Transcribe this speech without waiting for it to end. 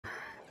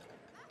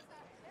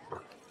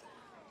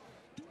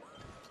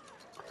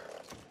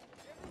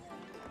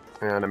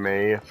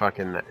Anime,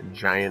 fucking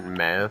giant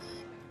mess.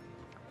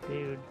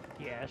 Dude,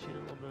 yeah, she's a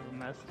little bit of a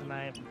mess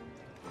tonight.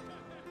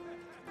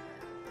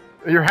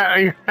 You're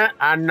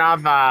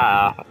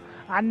another.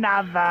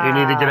 Another! You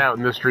need to get out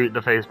in the street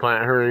to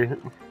faceplant, hurry.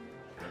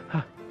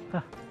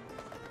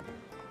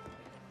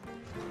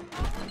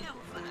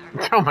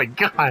 Oh my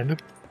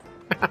god.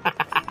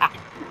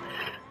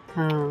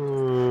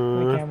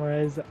 My camera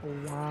is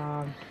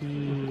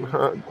wonky.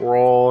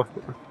 Girl.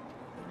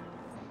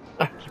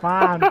 Come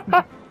on.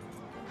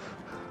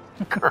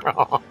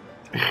 Girl.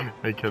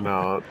 I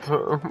cannot.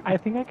 I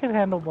think I could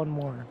handle one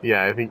more.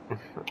 Yeah, I think...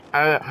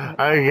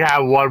 I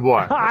have one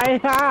more. I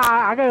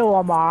got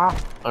one more.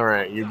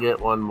 Alright, you get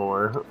one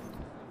more.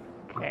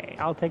 Okay,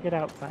 I'll take it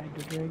outside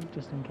to drink,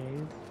 just in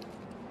case.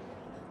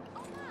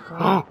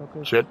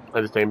 Shit,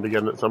 I just aimed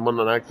again at someone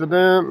on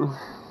accident.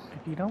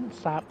 If you don't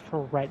stop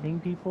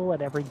threatening people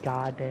at every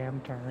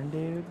goddamn turn,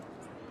 dude.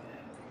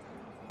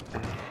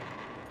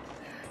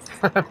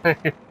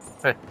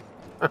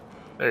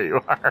 There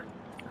you are.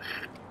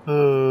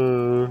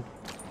 Oh,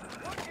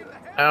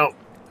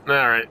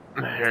 alright.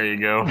 There you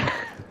go.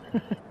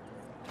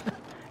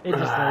 It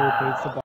just irritates the